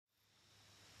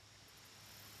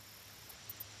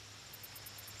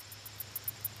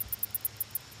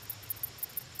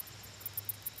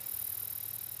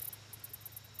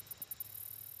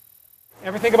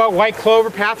Everything about white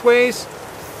clover pathways,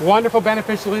 wonderful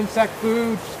beneficial insect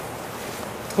food.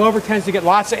 Clover tends to get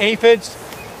lots of aphids,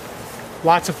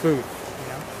 lots of food.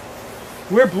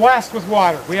 We're blessed with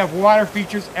water. We have water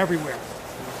features everywhere.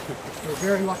 We're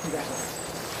very lucky that way.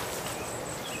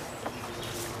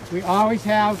 We always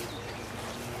have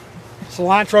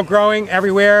cilantro growing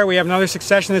everywhere. We have another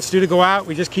succession that's due to go out.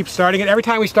 We just keep starting it. Every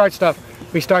time we start stuff,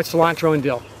 we start cilantro and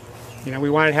dill. You know,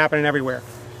 we want it happening everywhere.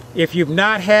 If you've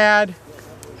not had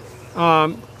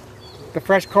the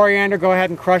fresh coriander, go ahead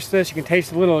and crush this. You can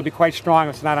taste a little. It'll be quite strong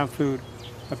if it's not on food.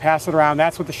 But pass it around.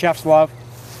 That's what the chefs love.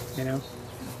 You know.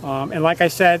 And like I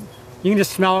said, you can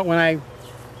just smell it when I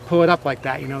pull it up like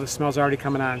that. You know, the smell's already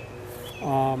coming on.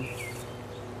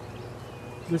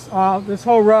 This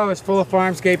whole row is full of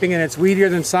farmscaping, and it's weedier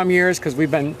than some years because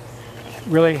we've been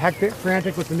really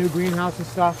frantic with the new greenhouse and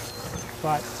stuff.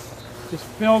 But just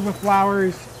filled with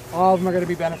flowers. All of them are going to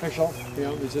be beneficial. You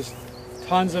know, there's just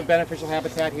tons of beneficial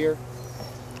habitat here.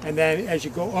 And then as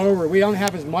you go over, we don't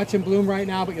have as much in bloom right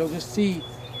now, but you'll just see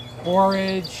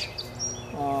borage,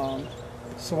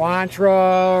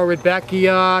 cilantro,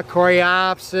 rudbeckia,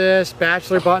 coreopsis,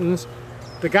 bachelor buttons.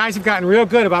 The guys have gotten real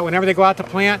good about whenever they go out to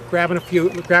plant, grabbing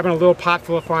a little pot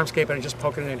full of farmscaping and just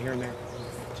poking it in here and there.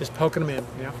 Just poking them in,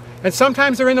 you know. And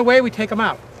sometimes they're in the way, we take them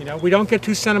out. You know, we don't get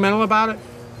too sentimental about it.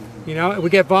 You know, we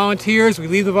get volunteers, we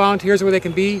leave the volunteers where they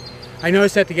can be. I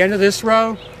noticed at the end of this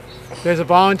row, there's a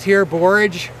volunteer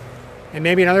borage and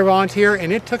maybe another volunteer,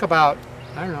 and it took about,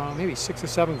 I don't know, maybe 6 or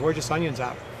 7 gorgeous onions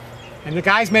out. And the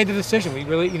guys made the decision. We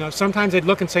really, you know, sometimes they'd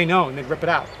look and say no, and they'd rip it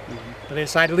out. But they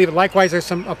decided to leave it. Likewise,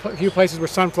 there's a few places where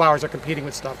sunflowers are competing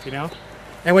with stuff, you know.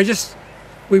 And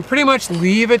we pretty much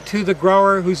leave it to the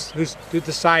grower who's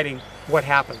deciding what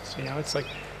happens, you know. It's like,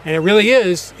 and it really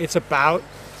is. It's about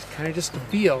kind of just the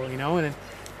feel, you know. And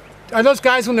are those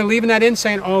guys when they're leaving that in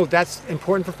saying, "Oh, that's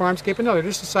important for farmscaping"? No, they're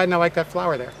just deciding I like that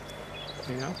flower there,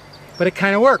 you know. But it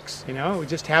kind of works, you know. We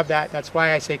just have that. That's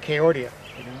why I say chaordia.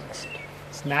 You know,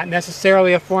 it's not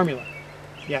necessarily a formula.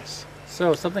 Yes.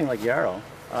 So something like yarrow,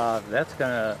 that's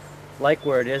gonna like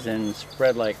where it is and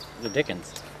spread like the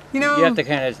dickens. You know, you have to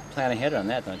kind of plan ahead on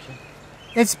that, don't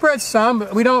you? It spreads some,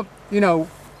 but we don't. You know,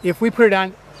 if we put it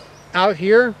on out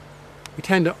here, we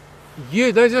tend to.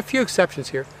 There's a few exceptions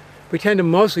here. We tend to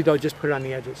mostly though just put it on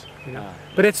the edges. You know,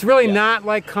 but it's really not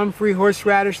like comfrey,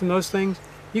 horseradish, and those things.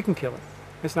 You can kill it.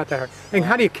 It's not that hard. And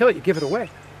how do you kill it? You give it away.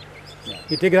 Yeah.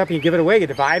 You dig it up and you give it away. You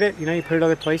divide it. You know, you put it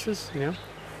other places. You know,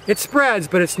 it spreads,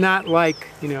 but it's not like,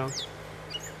 you know,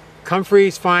 comfrey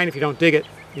is fine if you don't dig it.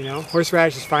 You know,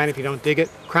 horseradish is fine if you don't dig it.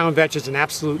 Crown vetch is an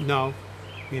absolute no.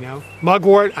 You know,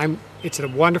 mugwort, it's a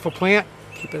wonderful plant.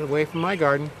 Keep it away from my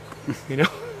garden. You know.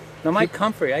 Now my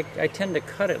comfrey, I tend to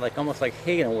cut it like almost like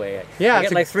hay in a way. Yeah, I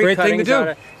get like 3 cuttings out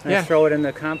of it, and I throw it in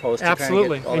the compost.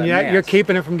 Absolutely, to kind of get all and you're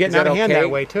keeping it from getting out of hand that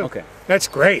way too. Okay, that's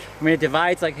great. I mean, it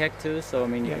divides like heck too. So I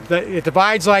mean, it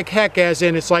divides like heck, as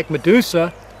in it's like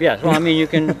Medusa. Yeah, well, I mean,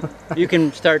 you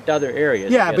can start other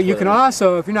areas. Yeah, but you can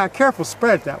also, if you're not careful,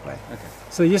 spread it that way. Okay.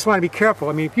 So you just want to be careful.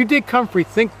 I mean, if you dig comfrey,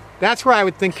 that's where I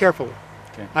would think carefully.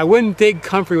 Okay. I wouldn't dig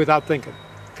comfrey without thinking,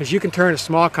 because you can turn a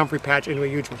small comfrey patch into a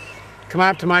huge one. Come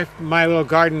out to my little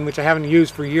garden, which I haven't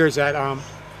used for years at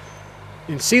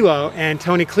in Silo, and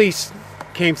Tony Cleese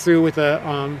came through with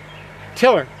a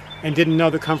tiller and didn't know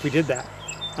the comfrey did that.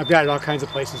 I've got it all kinds of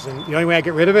places, and the only way I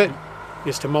get rid of it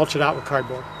is to mulch it out with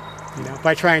cardboard. You know, if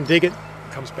I try and dig it,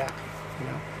 it comes back. You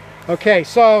know. Okay,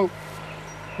 so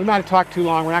we might have talked too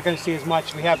long. We're not going to see as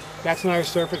much. That's another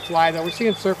syrphid fly, though. We're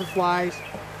seeing syrphid flies.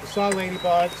 We saw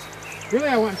ladybugs. Really,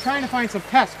 I'm trying to find some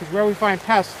pests, because where we find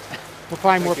pests, we'll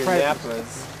find more predators.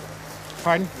 Napas.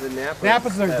 Pardon? The napas.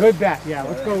 Napas are a good bet. Yeah,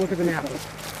 let's go look at the napas.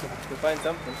 We'll find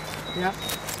something. Yeah.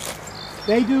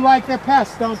 They do like their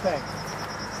pests, don't they?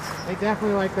 They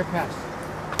definitely like their pests.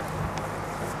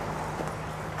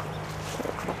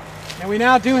 And we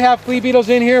now do have flea beetles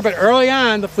in here, but early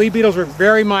on the flea beetles were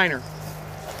very minor.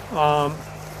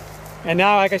 And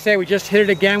now, like I say, we just hit it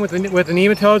again with the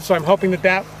nematode, so I'm hoping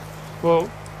that will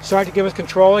start to give us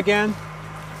control again.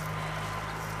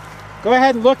 Go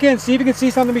ahead and look in, see if you can see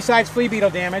something besides flea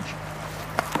beetle damage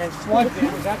and slug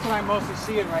damage. That's what I'm mostly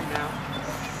seeing right now.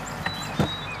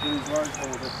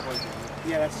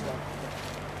 Yeah, that's slug.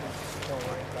 Don't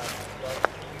worry about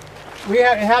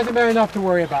it. It hasn't been enough to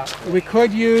worry about. We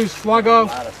could use sluggo.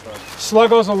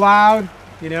 Sluggo's allowed,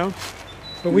 you know,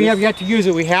 but we have yet to use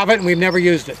it. We have it and we've never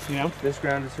used it, you know. This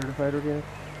ground is certified organic?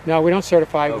 No, we don't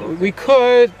certify. Oh, okay. We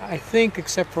could, I think,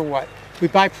 except for what? We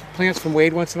buy plants from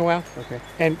Wade once in a while. Okay.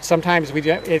 And sometimes we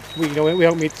don't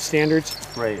meet the standards.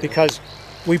 Right. Because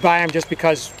we buy them just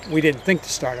because we didn't think to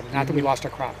start them, not that we lost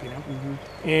our crop, you know.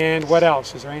 And what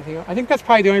else? Is there anything else? I think that's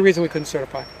probably the only reason we couldn't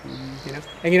certify, you know.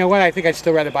 And you know what? I think I'd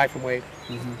still rather buy from Wade.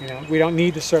 You know, we don't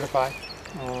need to certify.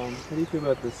 How do you feel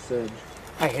about this sedge?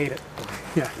 I hate it.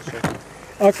 Yeah.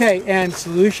 Okay, and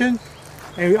solution.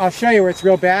 And I'll show you where it's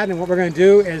real bad. And what we're going to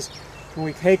do is, when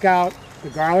we take out the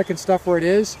garlic and stuff where it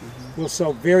is, we'll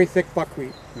sow very thick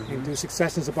buckwheat and do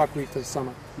successions of buckwheat for the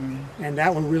summer. And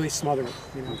that will really smother it,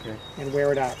 you know, and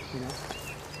wear it out, you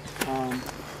know.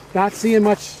 Not seeing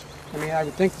much. I mean, I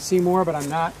would think to see more, but I'm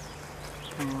not.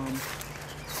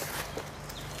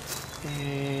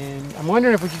 And I'm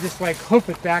wondering if we should just like hoof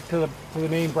it back to the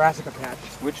main brassica patch.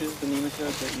 Which is the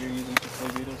nematode that you're using for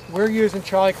clay beetles? We're using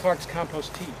Charlie Clark's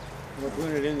compost tea. We're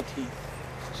gluing it in the tea.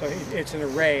 So it's an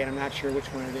array, and I'm not sure which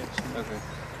one it is. Okay.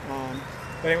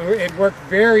 But it worked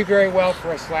very, very well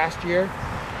for us last year.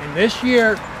 And this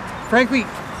year, frankly,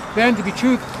 Ben, to be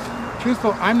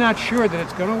truthful, I'm not sure that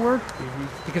it's going to work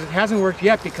because it hasn't worked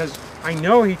yet, because I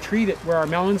know he treated where our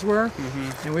melons were,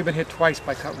 and we've been hit twice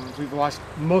by cutworms. We've lost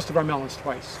most of our melons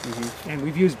twice. And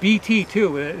we've used BT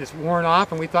too. It's worn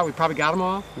off, and we thought we probably got them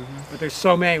all, but there's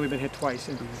so many we've been hit twice.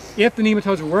 And if the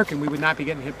nematodes were working, we would not be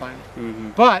getting hit by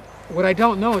them. But what I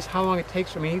don't know is how long it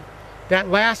takes for me. That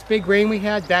last big rain we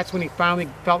had, that's when he finally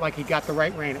felt like he got the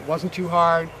right rain. It wasn't too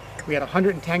hard. We had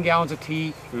 110 gallons of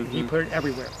tea, and he put it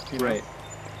everywhere. You know? Right.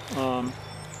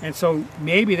 And so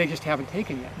maybe they just haven't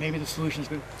taken yet. Maybe the solution's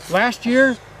good. Last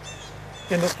year,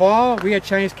 in the fall, we had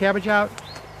Chinese cabbage out,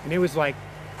 and it was like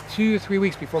 2 or 3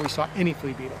 weeks before we saw any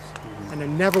flea beetles. And there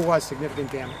never was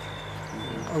significant damage.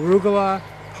 Arugula,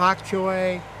 pak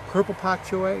choi, purple pak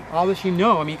choi, all this you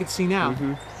know. I mean, you can see now,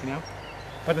 you know.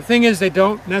 But the thing is, they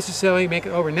don't necessarily make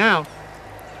it over now.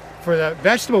 For the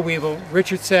vegetable weevil,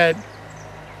 Richard said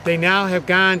they now have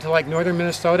gone to like northern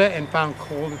Minnesota and found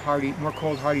more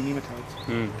cold hardy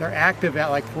nematodes. They're active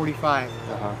at like 45.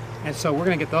 And so we're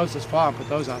going to get those this fall and put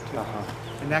those out too.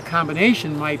 And that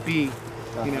combination might be,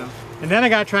 you know. And then I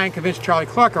got to try and convince Charlie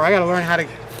Clark, or I got to learn how to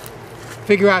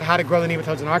figure out how to grow the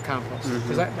nematodes in our compost.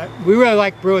 Because we really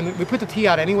like brewing. We put the tea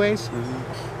out anyways.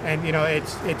 And you know,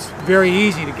 it's very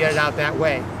easy to get it out that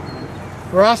way.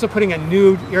 We're also putting a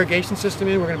new irrigation system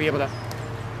in. We're going to be able to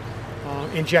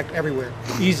inject everywhere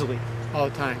easily all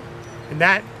the time. And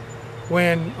that,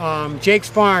 when Jake's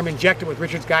farm injected with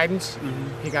Richard's guidance,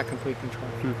 he got complete control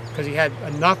because he had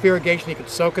enough irrigation, he could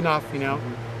soak enough, you know.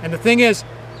 And the thing is,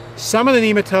 some of the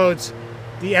nematodes,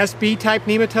 the SB type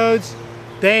nematodes,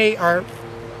 they are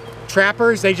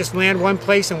trappers. They just land one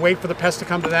place and wait for the pest to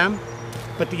come to them.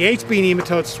 But the HB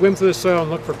nematodes swim through the soil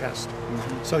and look for pests.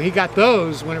 So he got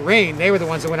those when it rained. They were the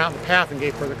ones that went out in the path and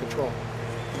gave further control.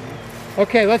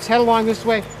 Okay, let's head along this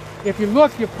way. If you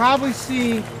look, you'll probably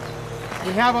see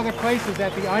we have other places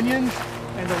that the onions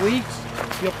and the leeks,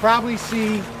 you'll probably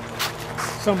see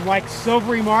some like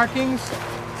silvery markings.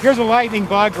 Here's a lightning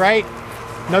bug, right?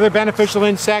 Another beneficial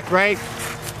insect, right?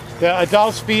 The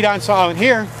adults feed on saw. And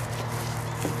here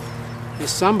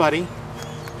is somebody.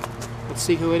 Let's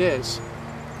see who it is.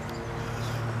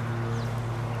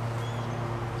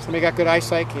 Somebody got good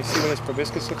eyesight. Can you see what this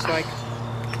proboscis looks like?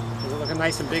 Is it looking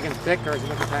nice and big and thick, or is it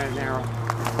looking kind of narrow?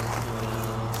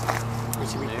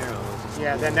 Narrow.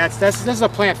 Yeah, then this is a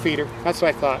plant feeder. That's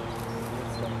what I thought.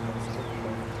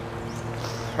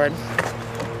 Pardon?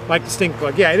 Like the stink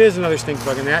bug. Yeah, it is another stink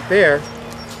bug. And that there,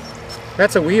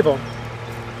 that's a weevil.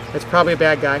 It's probably a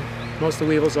bad guy. Most of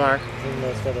the weevils are. Isn't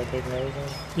that got a big nose on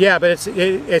it? Yeah, but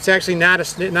it's actually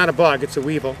not a bug. It's a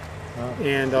weevil.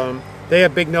 And they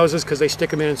have big noses because they stick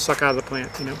them in and suck out of the plant,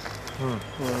 you know.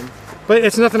 But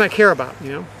it's nothing I care about,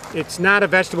 you know. It's not a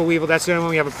vegetable weevil. That's the only one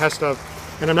we have a pest of.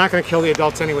 And I'm not going to kill the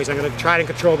adults anyways. I'm going to try to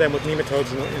control them with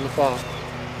nematodes in the fall,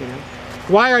 you know.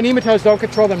 Why our nematodes don't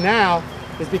control them now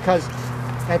is because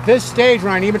at this stage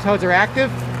when our nematodes are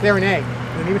active, they're an egg.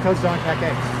 The nematodes don't attack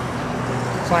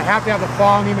eggs. So I have to have the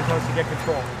fall nematodes to get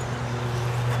control.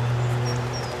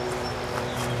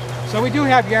 So we do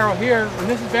have yarrow here, and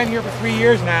this has been here for 3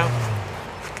 years now,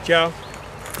 Joe.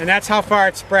 And that's how far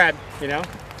it's spread, you know.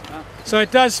 So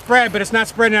it does spread, but it's not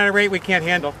spreading at a rate we can't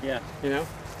handle. Yeah. You know.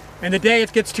 And the day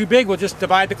it gets too big, we'll just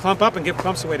divide the clump up and give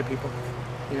clumps away to people.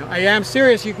 You know, I am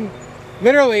serious. You can,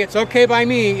 literally, it's okay by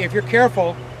me if you're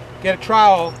careful. Get a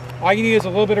trowel. All you need is a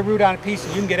little bit of root on a piece,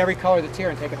 and you can get every color that's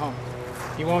here and take it home.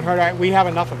 You won't hurt it. We have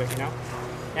enough of it, you know.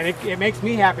 And it makes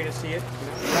me happy to see it. You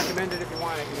know, recommend it if you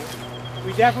want it. You know.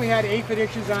 We definitely had aphid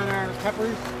issues on our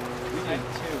peppers. We did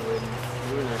too. When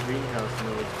we were in our greenhouse, and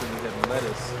we had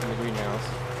lettuce in the greenhouse,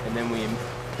 and then we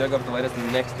dug up the lettuce, and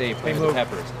the next day planted the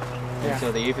peppers. And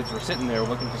so the aphids were sitting there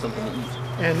looking for something to eat.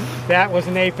 And that was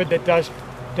an aphid that does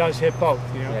does hit both,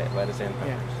 you know? Yeah, lettuce and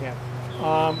peppers.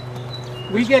 Yeah.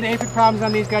 We get aphid problems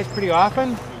on these guys pretty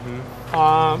often.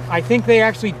 I think they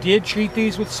actually did treat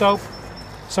these with soap.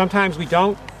 Sometimes we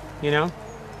don't, you know.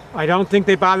 I don't think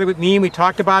they bothered with neem. We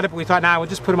talked about it, but we thought, nah, we'll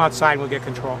just put them outside and we'll get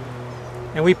control.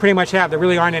 And we pretty much have. There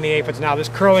really aren't any aphids now. This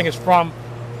curling is from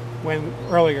when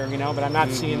earlier, you know, but I'm not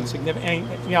seeing significant,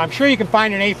 you know, I'm sure you can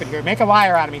find an aphid here. Make a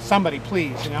liar out of me, somebody,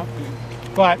 please, you know.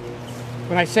 But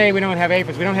when I say we don't have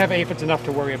aphids, we don't have aphids enough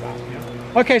to worry about, you know.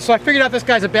 Okay, so I figured out this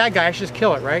guy's a bad guy. I should just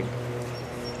kill it, right?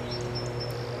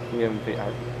 I don't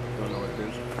know what it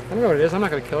is. I don't know what it is. I'm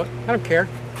not going to kill it. I don't care.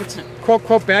 It's a quote,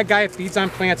 quote, bad guy. It feeds on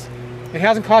plants. It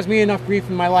hasn't caused me enough grief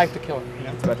in my life to kill it, you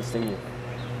know. It's about to sting you.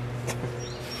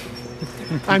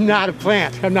 I'm not a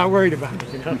plant. I'm not worried about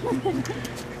it, you know.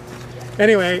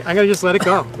 Anyway, I'm going to just let it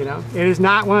go, you know. It is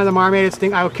not one of the marmorated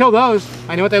things. I will kill those.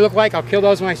 I know what they look like. I'll kill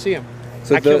those when I see them.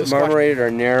 So the marmorated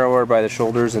are narrower by the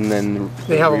shoulders, and then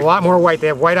they have a lot more white. They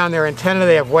have white on their antennae.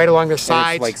 They have white along their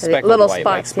sides. It's like speckled little white,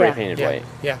 spots, like spray painted white.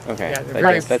 Yeah. Okay. Yeah,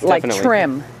 That's like definitely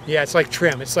trim. Yeah, it's like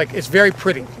trim. It's like, it's very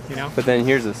pretty, you know. But then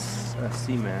here's a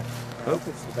C-Mac. Oh,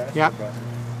 yep.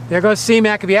 There goes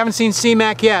C-Mac. If you haven't seen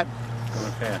C-Mac yet,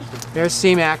 Going fast. there's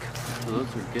C-Mac. So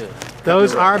those are good.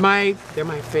 Those are they're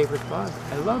my favorite bug.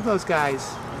 I love those guys.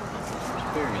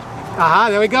 Aha,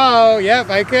 there we go. Yep,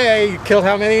 okay. You killed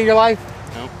how many in your life?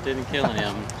 Nope, didn't kill any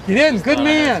of them. You didn't. Good Just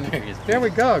man. There we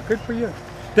go. Good for you.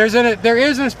 There is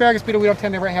an asparagus beetle we don't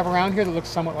tend to have around here that looks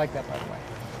somewhat like that, by the way.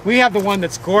 We have the one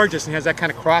that's gorgeous and has that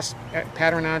kind of cross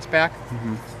pattern on its back.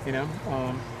 You know,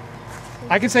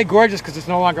 I can say gorgeous because it's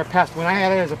no longer a pest. When I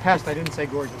had it as a pest, I didn't say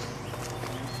gorgeous.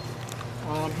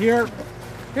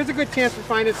 Here's a good chance for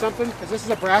finding something, because this is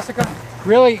a brassica.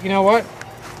 Really, you know what?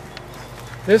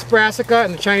 This brassica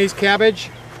and the Chinese cabbage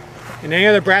and any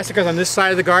other brassicas on this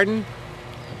side of the garden,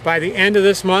 by the end of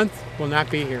this month, will not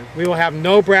be here. We will have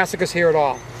no brassicas here at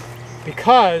all,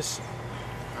 because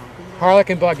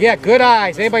harlequin bug. Yeah, good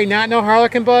eyes. Anybody not know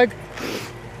harlequin bug?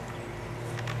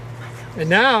 And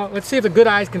now, let's see if the good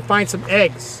eyes can find some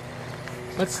eggs.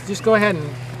 Let's just go ahead and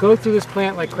go through this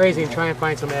plant like crazy and try and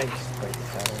find some eggs.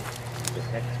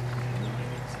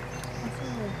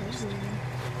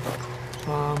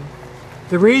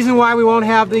 The reason why we won't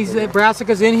have these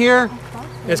brassicas in here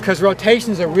is because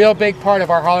rotation is a real big part of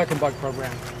our harlequin bug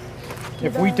program.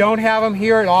 If we don't have them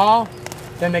here at all,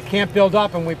 then they can't build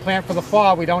up, and we plant for the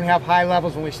fall. We don't have high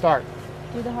levels when we start.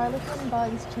 Do the harlequin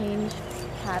bugs change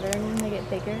pattern when they get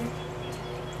bigger?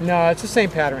 No, it's the same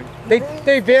pattern.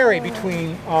 They vary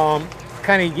between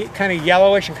kind of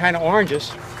yellowish and kind of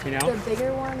oranges, you know. The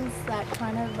bigger ones that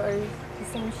kind of are the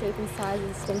same shape and size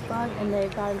as stink bug, and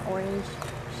they've got an orange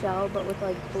shell but with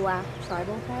like black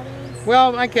tribal patterns.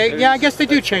 Well, okay, yeah, I guess they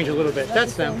do change a little bit.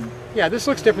 That's them. Yeah, this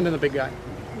looks different than the big guy.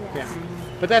 Yeah,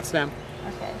 but that's them.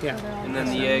 Okay. Yeah. So And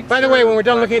then the eggs. By the way, when we're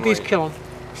done looking at these, kill them.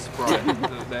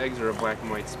 The eggs are a black and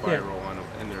white spiral on them,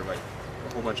 and they're like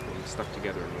a whole bunch of them stuck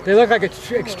together. In one. They look like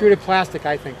extruded plastic,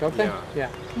 I think, don't they? Yeah.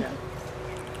 Yeah.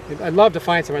 I'd love to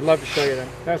find some. I'd love to show you them.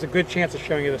 That was a good chance of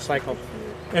showing you the cycle.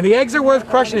 And the eggs are worth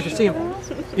crushing if you see them.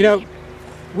 You know,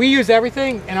 we use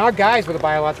everything, and our guys were the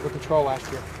biological control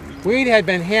last year. We had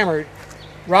been hammered.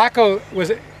 Rocco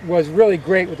was really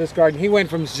great with this garden. He went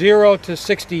from 0 to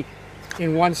 60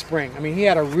 in one spring. I mean, he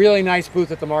had a really nice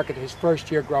booth at the market his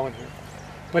first year growing here.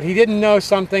 But he didn't know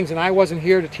some things, and I wasn't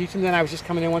here to teach him then. I was just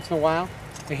coming in once in a while.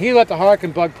 And he let the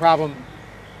harlequin bug problem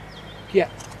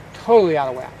get totally out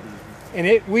of whack.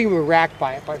 And we were racked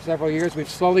by it for several years. We've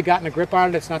slowly gotten a grip on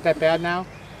it. It's not that bad now.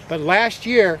 But last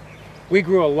year, we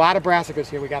grew a lot of brassicas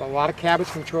here. We got a lot of cabbage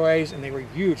from Troy's, and they were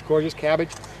huge, gorgeous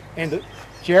cabbage. And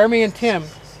Jeremy and Tim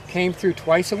came through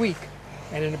twice a week,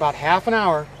 and in about half an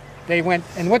hour, they went,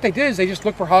 and what they did is they just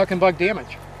looked for harlequin bug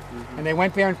damage. And they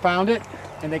went there and found it,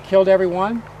 and they killed every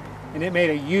one, and it made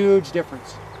a huge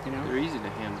difference. You know? They're easy to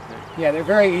hand pick. Yeah, they're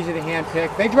very easy to hand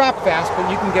pick. They drop fast, but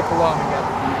you can get below them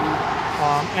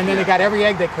again. And then they got every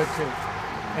egg they could too.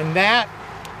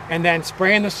 And then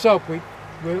spraying the soap.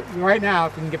 Right now,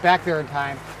 if we can get back there in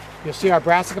time, you'll see our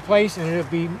brassica place, and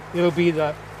it'll be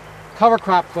the cover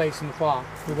crop place in the fall.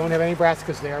 We won't have any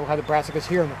brassicas there. We'll have the brassicas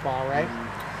here in the fall, right?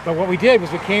 But what we did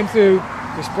was we came through,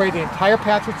 we sprayed the entire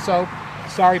patch with soap.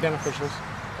 Sorry, beneficials.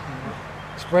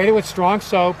 Sprayed it with strong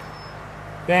soap,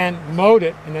 then mowed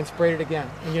it, and then sprayed it again.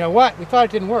 And you know what? We thought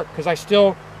it didn't work because I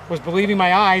still was believing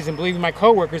my eyes and believing my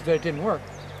coworkers that it didn't work.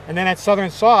 And then at Southern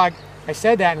Sog, I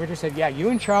said that, and Richard said, yeah, you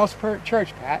and Charles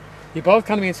Church, Pat, you both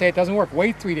come to me and say it doesn't work.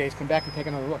 Wait 3 days, come back and take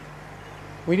another look.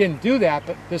 We didn't do that,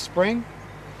 but this spring,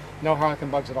 no harlequin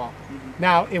bugs at all.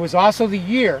 Now, it was also the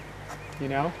year, you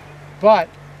know, but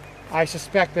I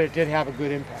suspect that it did have a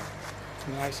good impact.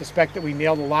 You know, I suspect that we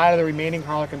nailed a lot of the remaining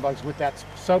harlequin bugs with that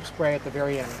soap spray at the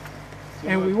very end.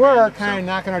 And we were kind of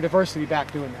knocking our diversity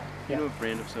back doing that. You know what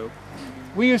brand of soap?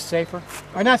 We use Safer.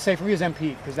 Or not Safer, we use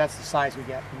MP because that's the size we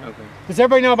get. You know? Okay. Does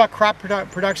everybody know about crop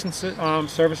production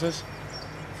services?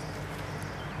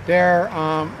 They're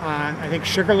on, I think,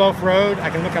 Sugarloaf Road. I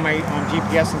can look at my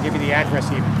GPS and give you the address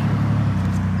even.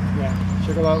 Yeah,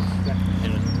 Sugarloaf. Yeah.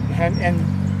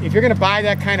 And if you're going to buy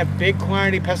that kind of big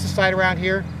quantity pesticide around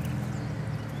here,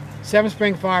 Seven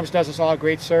Spring Farms does us all a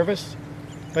great service.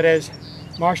 But as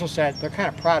Marshall said, they're kind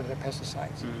of proud of their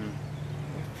pesticides. Mm-hmm.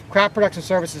 Crop Production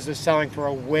Services is selling for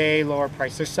a way lower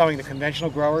price. They're selling to conventional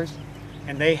growers,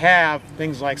 and they have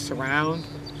things like Surround,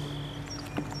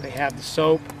 they have the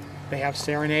soap, they have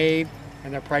Serenade,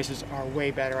 and their prices are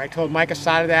way better. I told Mike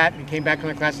Asada that, and he came back to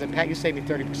my class and said, Pat, you saved me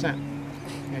 30%.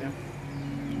 You know,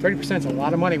 30% is a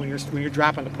lot of money when you're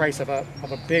dropping the price of a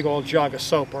big old jug of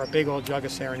soap or a big old jug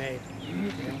of Serenade. You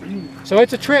know? So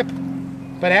it's a trip,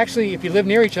 but actually, if you live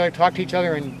near each other, talk to each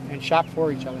other and shop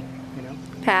for each other. You know,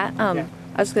 Pat. Yeah.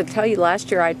 I was going to tell you, last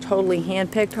year I totally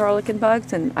hand-picked harlequin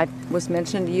bugs, and I was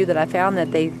mentioning to you that I found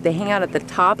that they hang out at the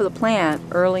top of the plant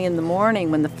early in the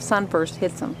morning when the sun first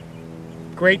hits them.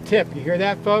 Great tip. You hear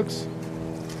that, folks?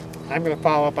 I'm going to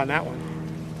follow up on that one.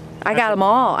 I got them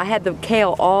all. I had the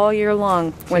kale all year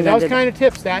long. When those kind of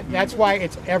tips, that's why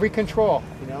it's every control.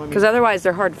 You know, because otherwise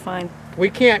they're hard to find. We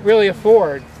can't really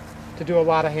afford to do a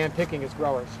lot of hand picking as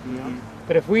growers. You know?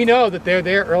 But if we know that they're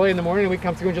there early in the morning and we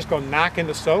come through and just go knock in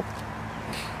the soap,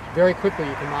 very quickly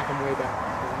you can knock them way back.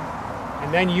 You know?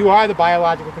 And then you are the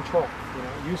biological control. You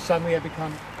know, you suddenly have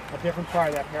become a different part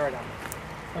of that paradigm.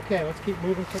 Okay, let's keep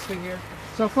moving quickly here.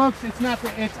 So folks,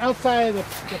 it's outside of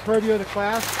the purview of the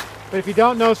class, but if you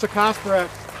don't know Cercospora,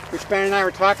 which Ben and I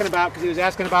were talking about because he was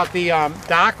asking about the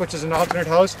dock, which is an alternate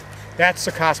host, that's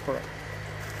Cercospora.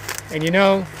 And you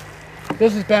know,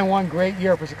 this has been one great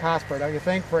year for Cercospora, don't you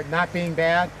think, for it not being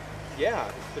bad? Yeah,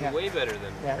 it's been way better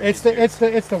than it's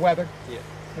the weather. Yeah.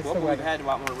 It's well, the weather. we've had a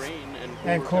lot more rain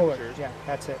and cooler. temperatures. Yeah,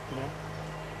 that's it. You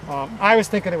know, I was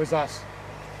thinking it was us,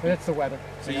 but it's the weather.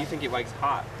 So you think it likes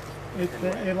hot?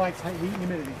 It likes heat and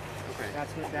humidity. Okay.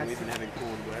 That's we've been having cool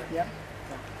and wet. Yep.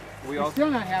 We're still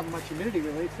not having much humidity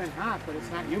really. It's been hot, but it's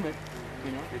not humid.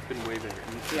 You know. It's been way better.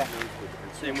 Yeah.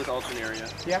 Same with alternaria.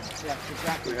 Yep. Yeah.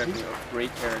 Exactly. We're having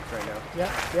great carrots right now.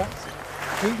 Yep. Yep.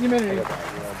 Heat and humidity.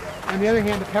 On the other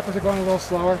hand, the peppers are going a little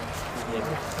slower.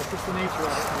 That's just the nature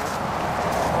of it. You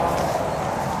know?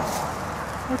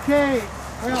 Okay,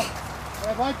 well, what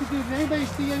I'd like to do, does anybody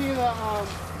see any of the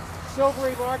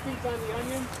silvery markings on the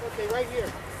onions? Okay, right here,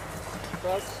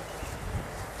 folks.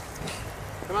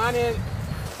 Come on in,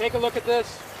 take a look at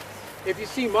this. If you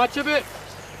see much of it,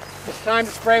 it's time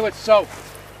to spray with soap.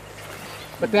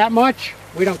 But that much,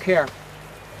 we don't care,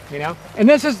 you know? And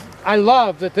this is, I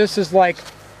love that this is like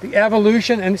the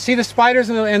evolution, and see the spiders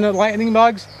and the lightning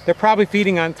bugs? They're probably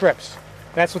feeding on thrips.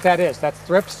 That's what that is, that's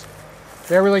thrips.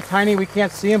 They're really tiny, we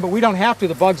can't see them, but we don't have to,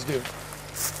 the bugs do.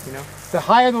 You know, the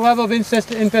higher the level of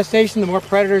infestation, the more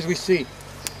predators we see.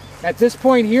 At this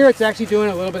point here, it's actually doing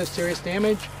a little bit of serious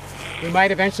damage. We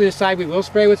might eventually decide we will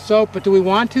spray with soap, but do we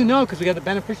want to? No, because we got the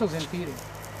beneficials in feeding.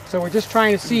 So we're just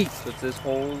trying to see. So it's this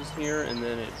holes here, and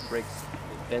then it breaks,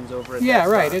 it bends over at yeah,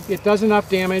 that right, spot. it does enough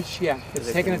damage, yeah,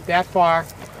 it's taking it that far.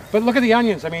 But look at the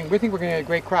onions, I mean, we think we're going to get a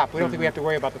great crop. We don't think we have to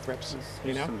worry about the thrips,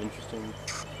 you know? Some interesting...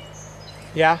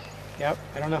 Yeah. Yep,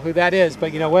 I don't know who that is,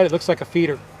 but you know what? It looks like a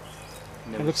feeder.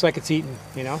 It looks like it's eaten,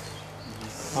 you know?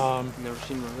 Never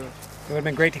seen one of those. It would have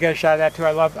been great to get a shot of that too.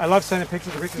 I love sending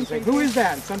pictures of Richard and saying, who is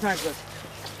that? And sometimes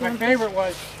my favorite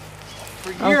was,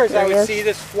 for years I would see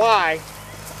this fly,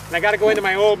 and I got to go into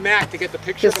my old Mac to get the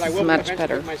picture, This but I is will much eventually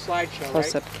better. with my slideshow,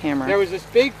 Close-up right? camera. There was this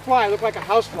big fly, looked like a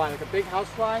house fly, like a big house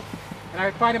fly, and I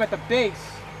would find him at the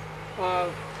base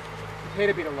of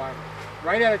potato beetle larvae,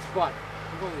 right at its butt.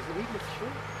 I'm going, is it eating its shit?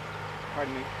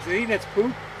 Pardon me. Is it eating its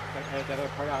poop? That other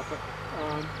part out. But,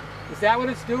 is that what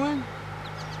it's doing?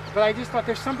 But I just thought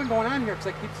there's something going on here because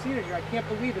I keep seeing it here. I can't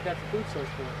believe that that's a food source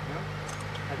for it. You know?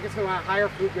 I think it's going to want a higher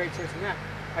food grade source than that.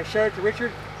 I showed it to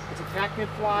Richard. It's a tachnid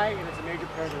fly and it's a major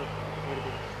predator.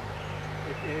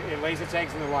 It lays its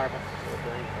eggs in the larva.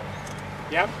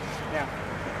 Yep. Yeah.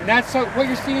 And that's so. What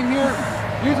you're seeing here.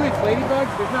 Usually it's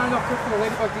ladybugs. There's not enough fish for the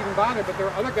ladybugs to even bother. But there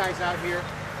are other guys out here.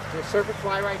 There's a surface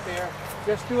fly right there.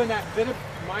 Just doing that bit of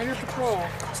minor patrol,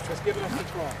 just giving us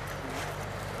control.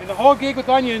 And the whole gig with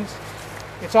onions,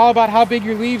 it's all about how big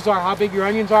your leaves are, how big your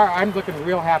onions are. I'm looking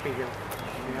real happy here.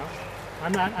 You know,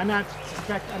 I'm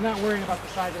not worrying about the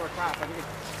size of our crop. I think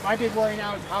my big worry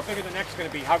now is how big are the necks going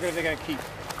to be? How good are they going to keep?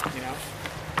 You know,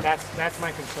 that's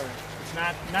my concern. It's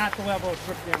not the level of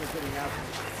strip damage that we have.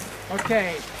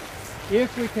 Okay,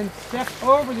 if we can step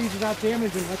over these without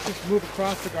damaging, let's just move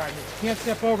across the garden. If you can't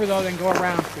step over though, then go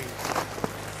around, please.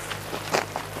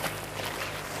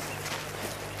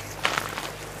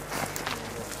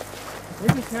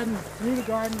 We're just heading through the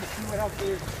garden to see what else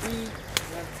there is to see.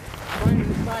 And going to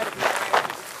the side of the garden,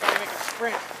 just trying to make a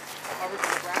sprint over to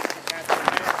the grass patch.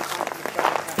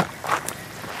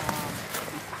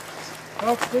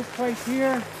 Folks, this place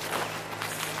here,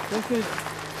 this is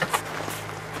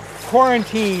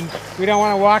quarantine. We don't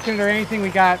want to walk in it or anything. We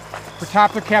got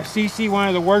Patryk capsicum, one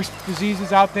of the worst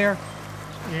diseases out there.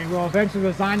 And we'll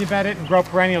eventually lasagna bed it and grow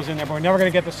perennials in there, but we're never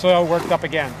going to get the soil worked up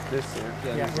again. This year.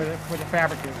 Yeah, where the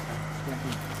fabric is.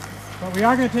 But we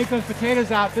are going to take those potatoes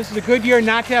out. This is a good year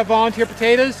not to have volunteer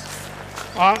potatoes.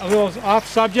 A little off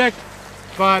subject,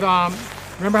 but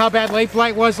remember how bad late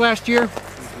blight was last year?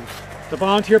 The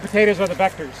volunteer potatoes are the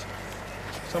vectors.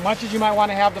 So much as you might want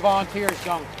to have the volunteers,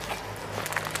 don't.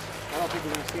 I don't think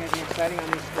we're going to see anything exciting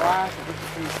on these straws.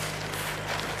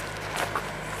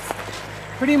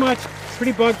 Pretty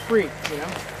bug free, you know.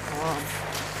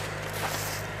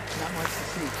 Not much to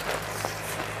see.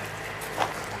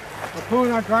 We're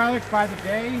pulling our garlic by the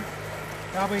day.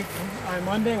 Probably on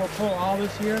Monday we'll pull all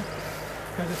this here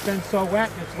because it's been so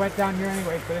wet. It's wet down here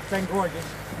anyway, but it's been gorgeous.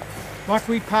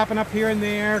 Buckwheat popping up here and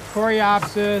there,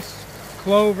 coreopsis,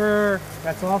 clover,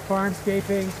 that's all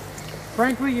farmscaping.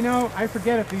 Frankly, you know, I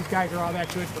forget if these guys are all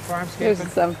that good for farmscaping. Here's the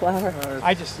sunflower.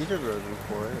 I just... Cedar grows them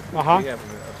for it. Uh-huh. We have a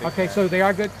big Okay, patch. so they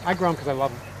are good. I grow them because I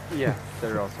love them. Yeah,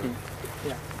 they're also.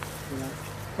 Yeah. You know.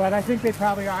 But I think they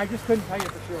probably are. I just couldn't tell you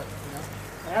for sure. You know.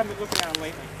 I haven't been looking at them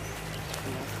lately.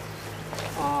 You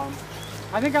know.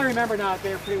 I think I remember now that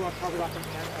they're pretty well covered up in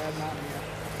that mountain here.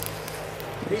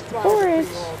 These flowers are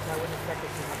pretty old, so I wouldn't expect to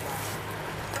see much on.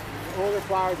 The older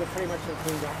flowers are pretty much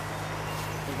cleaned up.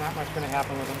 There's not much going to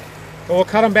happen with them. But we'll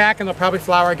cut them back and they'll probably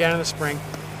flower again in the spring.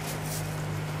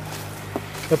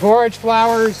 The borage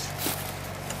flowers,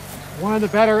 one of the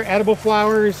better edible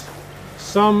flowers.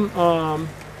 Some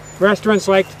restaurants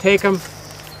like to take them,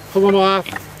 pull them off,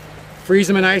 freeze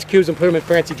them in ice cubes and put them in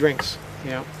fancy drinks,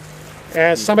 you know.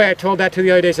 As somebody I told that to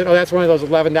the other day said, oh, that's one of those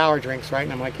 $11 drinks, right?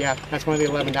 And I'm like, yeah, that's one of the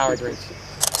 $11 drinks.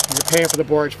 You're paying for the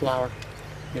borage flower,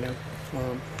 you know.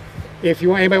 If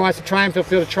anybody wants to try them, feel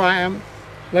free to try them.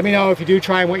 Let me know if you do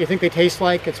try them, what you think they taste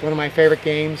like. It's one of my favorite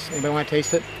games. Anybody want to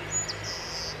taste it?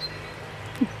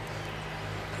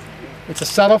 It's a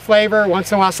subtle flavor. Once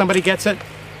in a while somebody gets it.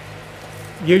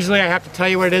 Usually I have to tell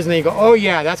you what it is and then you go, oh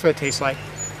yeah, that's what it tastes like.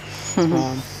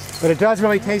 But it does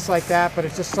really taste like that, but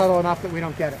it's just subtle enough that we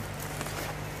don't get it.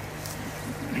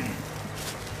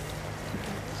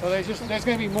 So there's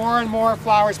going to be more and more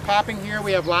flowers popping here.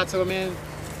 We have lots of them in.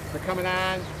 They're coming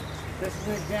on. This is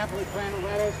an example. We planted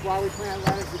lettuce. While we plant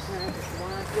lettuce, we plant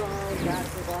cilantro,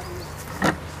 bachelor buttons,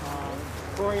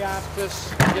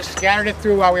 coreopsis. Just scattered it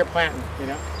through while we were planting, you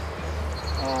know.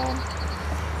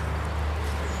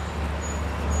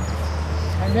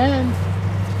 And then,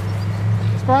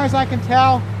 as far as I can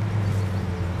tell,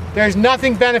 there's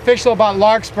nothing beneficial about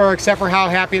larkspur except for how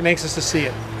happy it makes us to see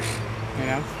it, you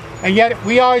know. And yet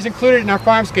we always include it in our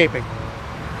farmscaping.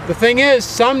 The thing is,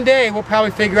 someday we'll probably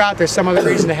figure out there's some other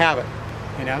reason to have it,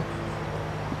 you know.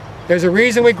 There's a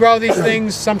reason we grow these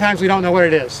things. Sometimes we don't know what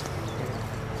it is.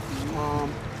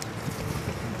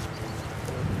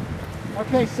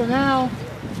 Okay, so now,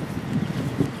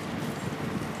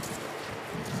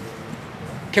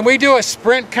 can we do a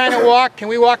sprint kind of walk? Can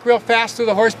we walk real fast through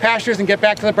the horse pastures and get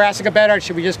back to the brassica bed, or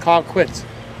should we just call it quits?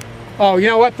 Oh, you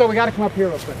know what though? We got to come up here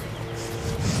real quick.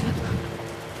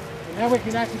 And then we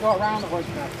can actually go around the horse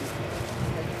pasture.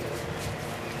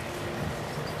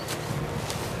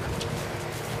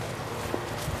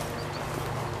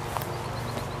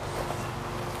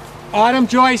 Autumn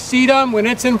Joy sedum, when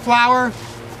it's in flower,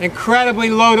 incredibly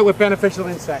loaded with beneficial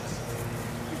insects.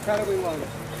 Incredibly loaded.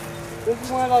 This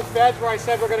is one of those beds where I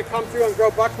said we're going to come through and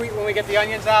grow buckwheat when we get the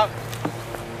onions out,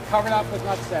 covered up with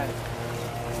nutsack.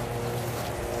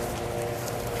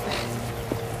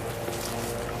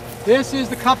 This is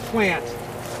the cup plant.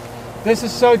 This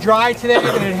is so dry today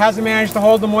that it hasn't managed to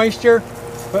hold the moisture.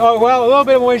 But, oh well, a little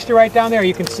bit of moisture right down there,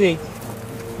 you can see.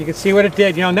 You can see what it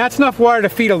did, you know, and that's enough water to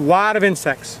feed a lot of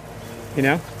insects, you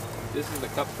know. This is the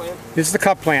cup plant? This is the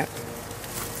cup plant.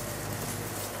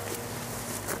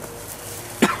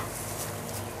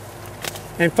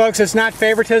 And folks, it's not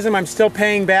favoritism, I'm still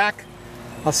paying back.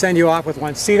 I'll send you off with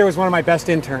one. Cedar was one of my best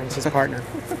interns, his partner.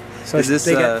 So is this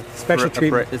they get special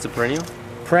treatment. It's a perennial?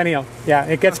 Perennial, yeah.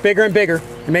 It gets bigger and bigger.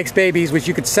 It makes babies, which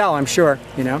you could sell, I'm sure,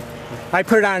 you know. I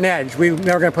put it on an edge. We were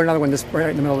never going to put another one right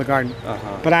in the middle of the garden.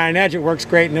 But on an edge it works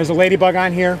great. And there's a ladybug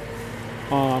on here.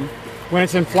 When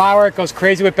it's in flower, it goes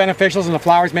crazy with beneficials, and the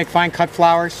flowers make fine cut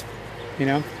flowers. You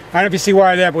know, I don't know if you see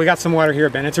water there, but we got some water here,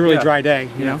 Ben. It's a really dry day,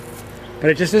 you know, but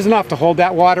it just is enough to hold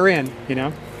that water in, you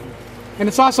know. And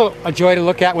it's also a joy to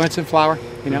look at when it's in flower,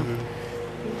 you know.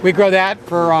 We grow that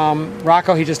for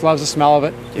Rocco. He just loves the smell of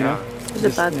it, you know.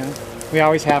 Just, you know. We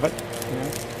always have it. You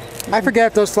know. I forget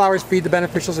if those flowers feed the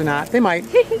beneficials or not. They might,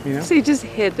 you know. So he just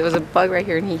hid. There was a bug right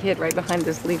here, and he hid right behind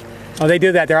this leaf. Oh, they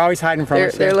do that. They're always hiding from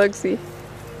us. There, look, see.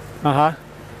 Uh-huh.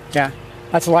 Yeah.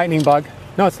 That's a lightning bug.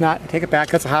 No, it's not. Take it back.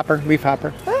 That's a hopper, leaf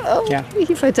hopper. Uh-oh. Yeah.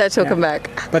 If I touch, he'll come back.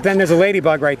 But then there's a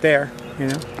ladybug right there, you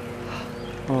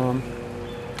know.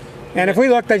 And if we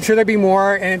looked, I'm sure there'd be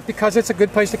more. And because it's a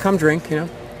good place to come drink, you know,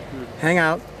 hang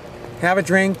out, have a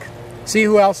drink, see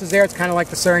who else is there. It's kind of like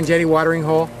the Serengeti watering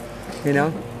hole, you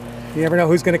know. You never know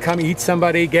who's going to come eat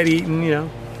somebody, get eaten, you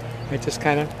know. It just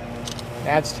kind of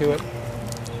adds to it.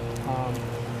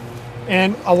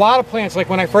 And a lot of plants, like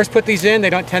when I first put these in, they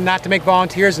don't tend not to make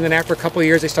volunteers, and then after a couple of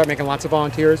years, they start making lots of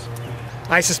volunteers.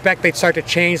 I suspect they'd start to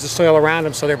change the soil around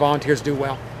them so their volunteers do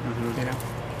well, you know.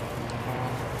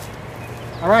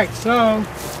 All right, so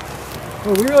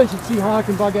well, we really should see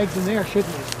harlequin bug eggs in there,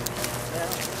 shouldn't we?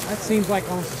 That seems like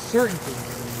almost a certainty.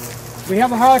 We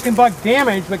have a harlequin bug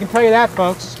damage, we can tell you that,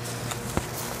 folks.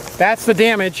 That's the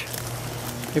damage.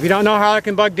 If you don't know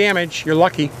harlequin bug damage, you're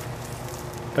lucky.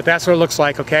 But that's what it looks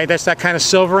like, okay? That's that kind of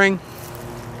silvering,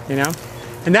 you know?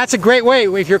 And that's a great way.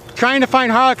 If you're trying to find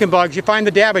harlequin bugs, you find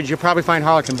the damage, you'll probably find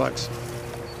harlequin bugs,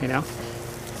 you know?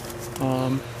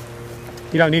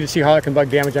 You don't need to see harlequin bug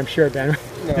damage, I'm sure, Ben.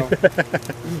 No.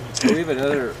 We have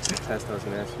another pest I was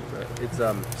going to ask you, but it's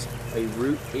a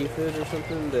root aphid or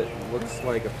something that looks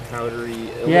like a powdery,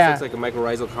 it almost looks like a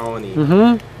mycorrhizal colony.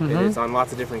 And it's on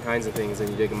lots of different kinds of things, and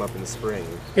you dig them up in the spring.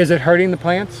 Is it hurting the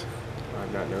plants?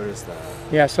 I've not noticed that.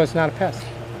 Yeah, so it's not a pest.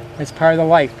 It's part of the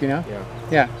life, you know?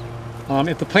 Yeah. Yeah.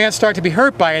 If the plants start to be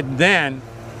hurt by it, then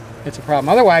it's a problem.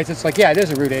 Otherwise, it's like, yeah, it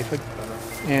is a root aphid.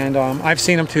 And I've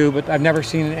seen them too, but I've never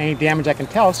seen any damage I can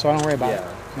tell, so I don't worry about it.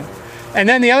 Yeah. And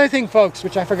then the other thing, folks,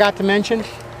 which I forgot to mention,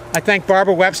 I thank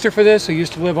Barbara Webster for this, who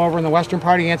used to live over in the western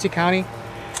part of Yancey County.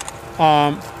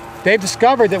 They've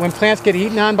discovered that when plants get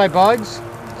eaten on by bugs,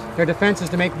 their defense is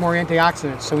to make more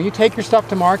antioxidants. So when you take your stuff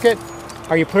to market,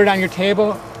 or you put it on your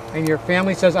table, and your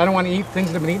family says, I don't want to eat things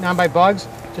that have been eaten on by bugs,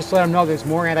 just let them know there's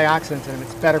more antioxidants in them.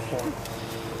 It's better for them.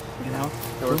 You know?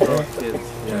 Or for kids,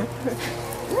 yeah.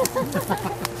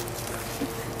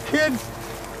 Kids,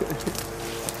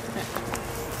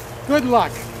 good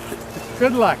luck.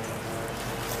 Good luck.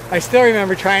 I still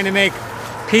remember trying to make,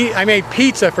 I made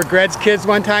pizza for Greg's kids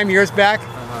one time years back,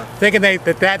 thinking they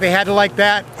had to like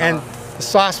that, and the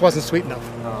sauce wasn't sweet enough.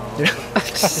 You know?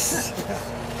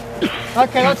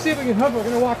 Okay, let's see if we can hook. We're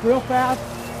going to walk real fast.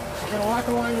 We're going to walk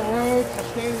along the road. I'm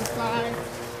staying inside.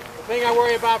 The thing I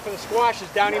worry about for the squash is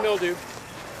downy mildew,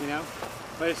 you know.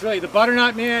 But it's really the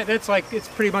butternut, man. It's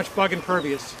pretty much bug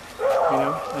impervious, you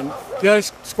know. And the other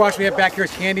squash we have back here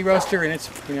is candy roaster, and it's,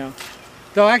 you know.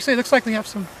 Though actually, it looks like we have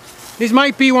some. These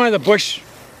might be one of the bush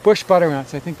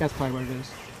butternuts. I think that's probably what it is.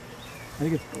 I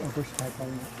think it's a bush type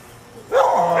butternut.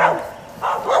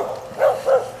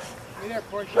 Hey there,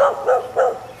 Portia.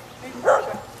 Hey,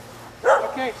 Portia.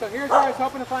 Okay, so here's where I was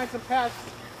hoping to find some pests.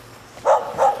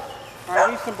 Or at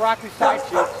least some broccoli side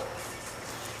shoots.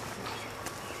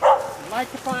 I'd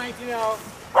like to find, you know,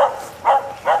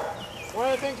 one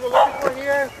of the things we're looking for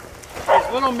here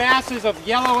is little masses of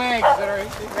yellow eggs that are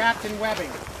wrapped in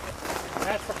webbing.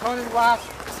 That's for coated wasps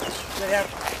that have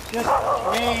just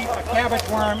made a cabbage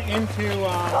worm into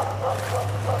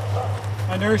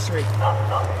a nursery.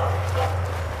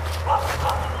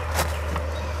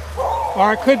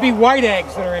 Or it could be white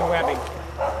eggs that are in webbing.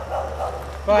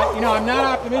 But, you know, I'm not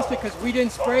optimistic because we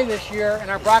didn't spray this year and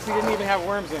our broccoli didn't even have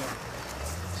worms in it.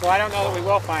 So I don't know that we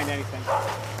will find anything.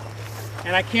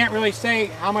 And I can't really say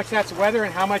how much that's weather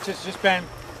and how much it's just been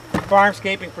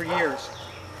farmscaping for years.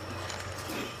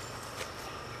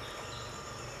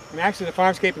 And actually the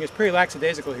farmscaping is pretty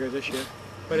lackadaisical here this year.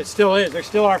 But it still is. There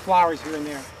still are flowers here and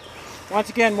there. Once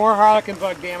again, more harlequin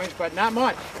bug damage, but not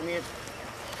much. I mean,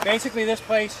 basically this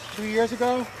place 2 years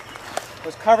ago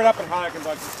was covered up in harlequin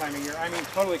bugs this time of year. I mean,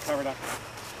 totally covered up.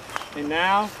 And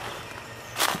now,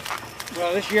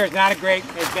 well, this year is not a great,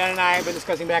 as Ben and I have been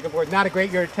discussing back and forth, not a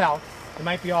great year to tell. It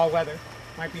might be all weather.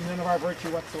 It might be none of our virtue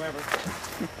whatsoever.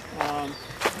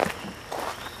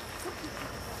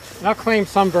 I'll claim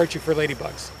some virtue for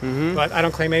ladybugs, but I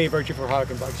don't claim any virtue for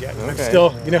harlequin bugs yet. Okay. I'm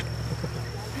still, you know,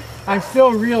 I'm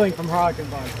still reeling from harlequin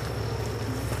bugs.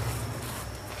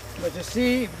 But to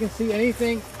see if you can see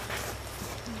anything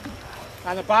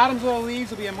on the bottoms of the leaves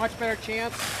will be a much better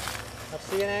chance of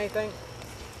seeing anything.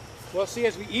 We'll see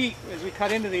as we eat, as we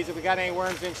cut into these, if we got any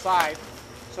worms inside.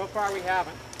 So far we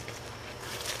haven't.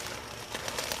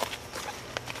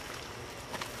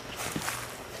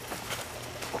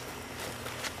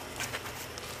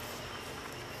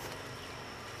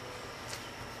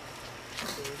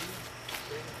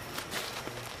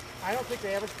 I don't think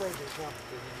they ever sprayed these, no.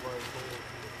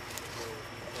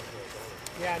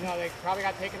 Yeah, no, they probably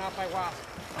got taken out by wasps.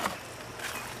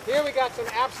 Here we got some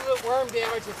absolute worm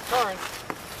damage that's current.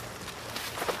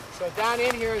 So down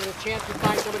in here, there's a chance we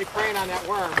find somebody preying on that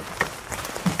worm.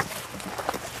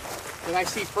 And I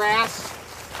see frass.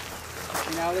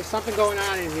 You know, there's something going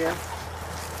on in here.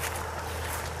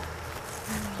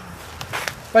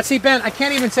 But see, Ben, I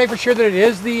can't even say for sure that it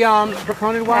is the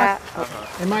Draconiid wasp.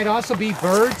 It might also be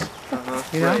birds.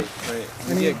 You know? Right.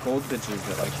 You get goldfinches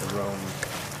that like to roam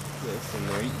this, and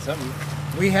they're eating something.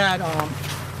 We had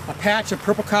a patch of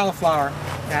purple cauliflower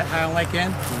at Highland Lake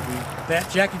Inn. That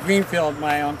Jackie Greenfield,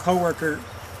 my co-worker,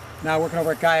 now working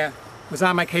over at Gaia, was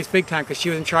on my case big time because she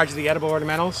was in charge of the edible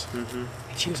ornamentals. And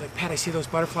she was like, "Pat, I see those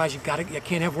butterflies. You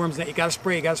can't have worms in that. You got to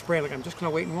spray. You got to spray." Like, I'm just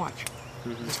gonna wait and watch.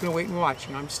 I'm just gonna wait and watch.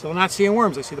 You know, I'm still not seeing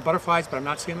worms. I see the butterflies, but I'm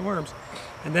not seeing the worms.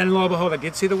 And then lo and behold, I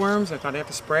did see the worms. I thought I have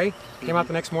to spray. Came out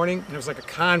the next morning, and it was like a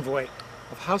convoy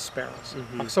of house sparrows,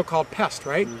 so-called pests,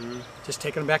 right? Just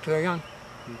taking them back to their young.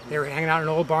 They were hanging out in an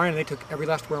old barn, and they took every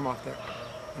last worm off there.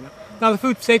 You know? Now the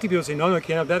food safety people say, no,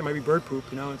 can't have that. It might be bird poop,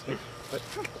 you know. It's like, but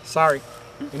sorry,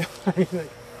 you know.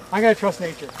 I gotta trust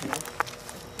nature. You know,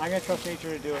 I gotta trust nature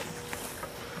to do it.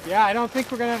 Yeah, I don't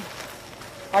think we're gonna.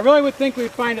 I really would think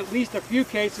we'd find at least a few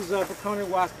cases of Draconiid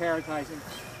wasp parasitizing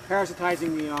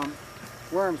the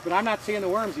worms, but I'm not seeing the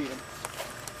worms eat them.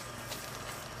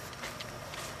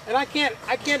 And I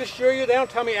can't assure you, they don't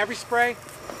tell me every spray,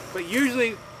 but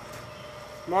usually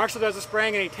Marshall does the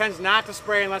spraying and he tends not to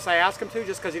spray unless I ask him to,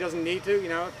 just because he doesn't need to, you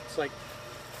know. It's like,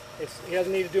 he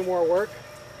doesn't need to do more work,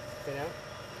 you know.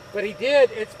 But he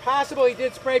did, it's possible he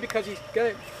did spray because he's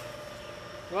gonna,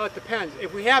 well, it depends.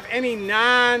 If we have any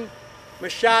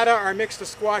non-machada or mixed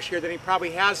squash here, then he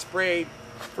probably has sprayed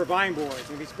for vine borers.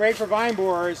 And if he sprayed for vine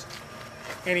borers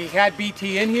and he had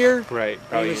BT in here, Right.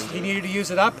 he needed to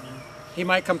use it up, he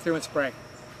might come through and spray.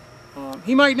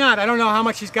 He might not. I don't know how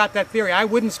much he's got that theory. I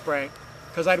wouldn't spray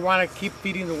because I'd want to keep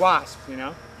feeding the wasps, you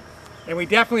know. And we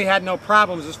definitely had no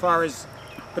problems as far as,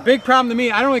 the big problem to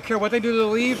me, I don't really care what they do to the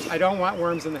leaves, I don't want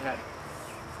worms in the head.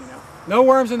 You know, no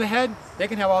worms in the head, they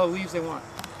can have all the leaves they want.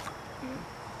 You know?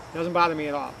 It doesn't bother me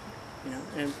at all. You know,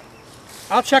 and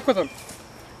I'll check with them.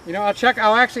 You know,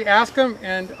 I'll actually ask them,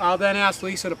 and I'll then ask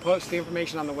Lisa to post the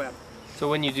information on the web. So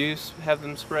when you do have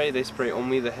them spray, they spray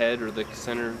only the head or the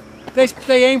center?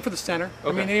 They aim for the center. Okay.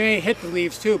 I mean, they may hit the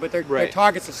leaves too, but their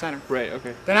target's the center. Right,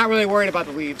 okay. They're not really worried about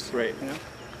the leaves. Right. You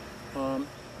know?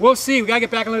 We'll see. We gotta get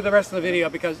back and look at the rest of the video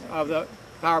because of the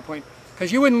PowerPoint.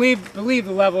 Because you wouldn't believe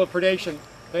the level of predation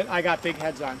that I got big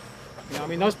heads on. You know, I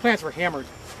mean, those plants were hammered.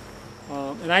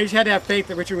 And I just had to have faith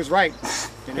that Richard was right.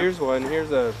 You know? Here's one.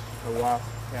 Here's a wasp.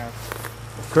 Yeah.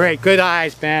 Great. Good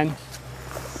eyes, Ben.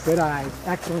 Good eyes.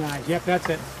 Excellent eyes. Yep, that's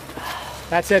it.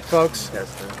 That's it, folks. Yes,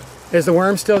 sir. Is the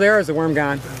worm still there or is the worm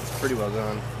gone? It's pretty well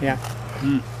gone. Yeah.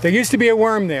 There used to be a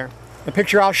worm there. The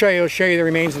picture I'll show you will show you the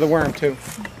remains of the worm, too.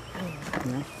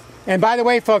 Yeah. And by the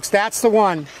way, folks, that's the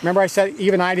one. Remember I said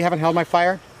even I haven't held my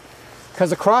fire? Because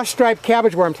the cross-striped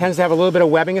cabbage worm tends to have a little bit of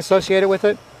webbing associated with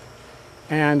it.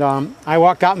 And I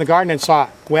walked out in the garden and saw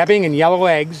webbing and yellow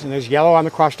eggs, and there's yellow on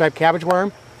the cross-striped cabbage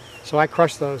worm. So I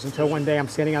crushed those until one day I'm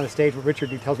standing on the stage with Richard,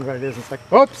 he tells me what it is, and it's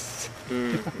like, oops!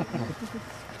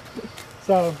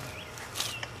 So,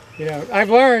 you know, I've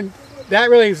learned, that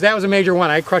was a major one.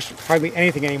 I crushed hardly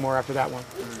anything anymore after that one.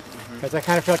 Because I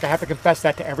kind of feel like I have to confess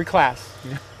that to every class.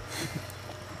 You know?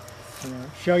 You know,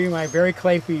 show you my very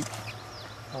clay feet.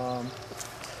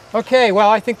 Okay,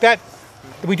 well I think that,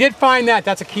 we did find that.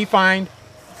 That's a key find.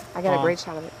 I got a great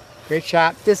shot of it. Great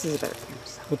shot. This is a better camera.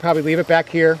 We'll probably leave it back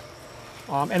here.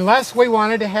 Unless we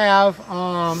wanted to have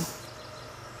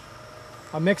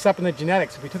a mix up in the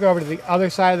genetics. If we took it over to the other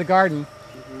side of the garden,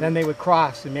 then they would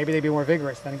cross and maybe they'd be more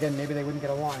vigorous. Then again, maybe they wouldn't get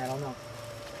along. I don't know.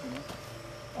 You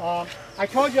know? I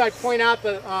told you I'd point out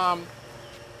the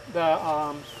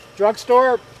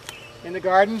drugstore in the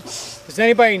garden. Does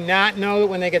anybody not know that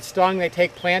when they get stung, they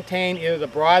take plantain, either the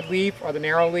broad leaf or the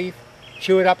narrow leaf,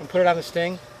 chew it up and put it on the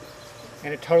sting,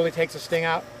 and it totally takes the sting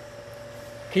out?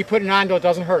 Keep putting it on until it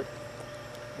doesn't hurt.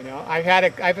 You know,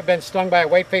 I've been stung by a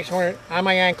white-faced hornet on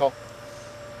my ankle,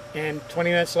 and 20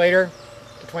 minutes later,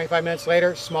 to 25 minutes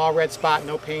later, small red spot,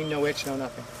 no pain, no itch, no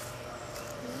nothing.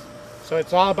 So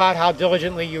it's all about how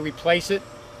diligently you replace it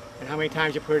and how many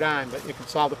times you put it on, but you can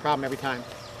solve the problem every time.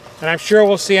 And I'm sure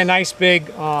we'll see a nice big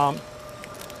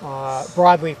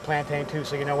broadleaf plantain too,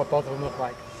 so you know what both of them look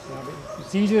like. You know,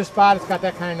 it's easy to spot. It's got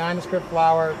that kind of nondescript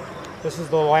flower. This is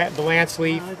the lance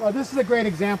leaf. This is a great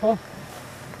example.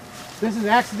 This is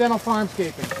accidental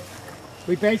farmscaping.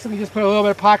 We basically just put a little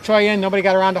bit of pak choi in. Nobody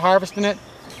got around to harvesting it.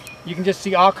 You can just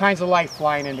see all kinds of life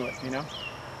flying into it. You know,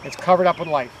 it's covered up with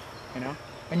life. You know,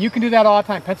 and you can do that all the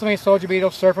time. Pennsylvania soldier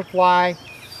beetle, syrphid fly.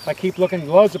 I keep looking,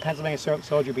 loads of Pennsylvania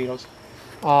soldier beetles.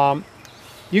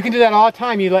 You can do that all the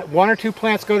time. You let 1 or 2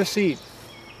 plants go to seed,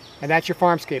 and that's your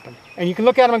farmscaping. And you can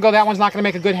look at them and go, that one's not going to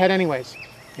make a good head anyways.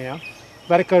 You know,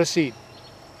 let it go to seed,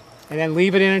 and then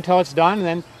leave it in until it's done, and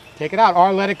then take it out,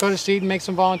 or let it go to seed and make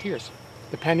some volunteers,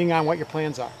 depending on what your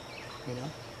plans are. You know,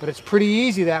 but it's pretty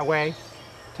easy that way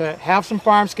to have some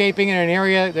farmscaping in an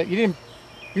area that you're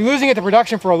losing it to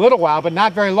production for a little while, but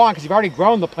not very long, because you've already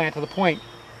grown the plant to the point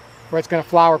where it's going to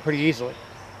flower pretty easily.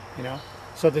 You know,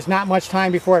 so there's not much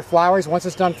time before it flowers. Once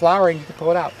it's done flowering, you can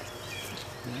pull it out.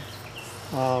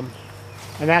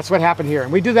 And that's what happened here.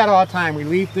 And we do that all the time. We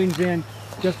leave things in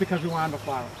just because we want them to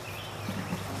flower.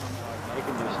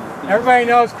 Everybody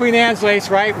knows Queen Anne's lace,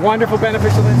 right? Wonderful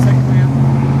beneficial insect plant.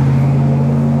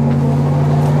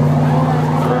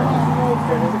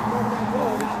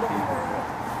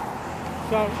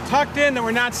 So tucked in that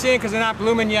we're not seeing because they're not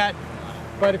blooming yet.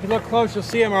 But if you look close, you'll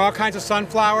see them are all kinds of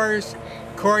sunflowers.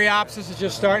 Coreopsis is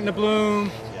just starting to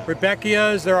bloom.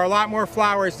 Rudbeckias, there are a lot more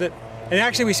flowers that, and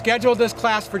actually we scheduled this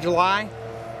class for July.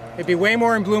 It'd be way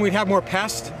more in bloom, we'd have more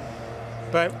pests.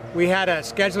 But we had a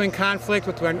scheduling conflict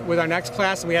with our next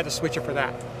class, and we had to switch it for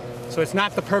that. So it's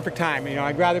not the perfect time. You know,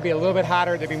 I'd rather be a little bit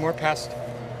hotter, there'd be more pests.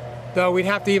 Though we'd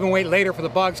have to even wait later for the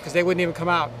bugs because they wouldn't even come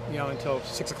out, you know, until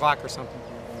 6 o'clock or something.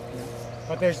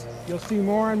 But you'll see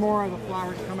more and more of the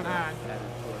flowers coming on as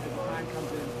the time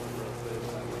comes in.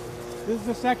 This is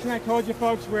the section I told you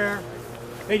folks where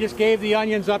they just gave the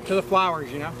onions up to the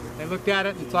flowers, you know. They looked at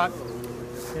it and thought,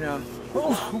 you know,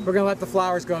 we're gonna let the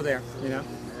flowers go there, you know.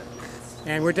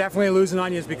 And we're definitely losing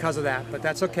onions because of that, but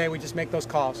that's okay, we just make those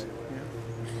calls.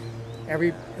 You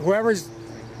know? Whoever's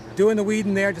doing the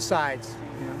weeding there decides.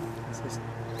 You know?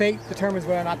 Fate determines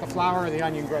whether or not the flower or the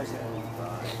onion grows there.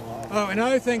 Oh,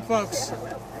 another thing, folks,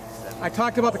 I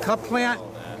talked about the cup plant.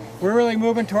 We're really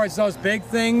moving towards those big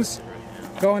things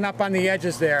going up on the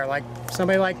edges there. Like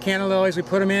somebody like canna lilies, we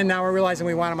put them in, now we're realizing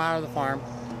we want them out of the farm.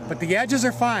 But the edges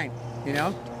are fine, you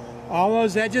know? All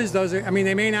those edges, I mean,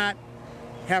 they may not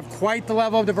have quite the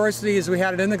level of diversity as we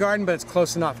had it in the garden, but it's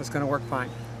close enough. It's going to work fine.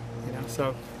 You know,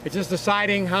 so it's just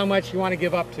deciding how much you want to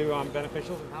give up to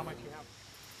beneficials and how much you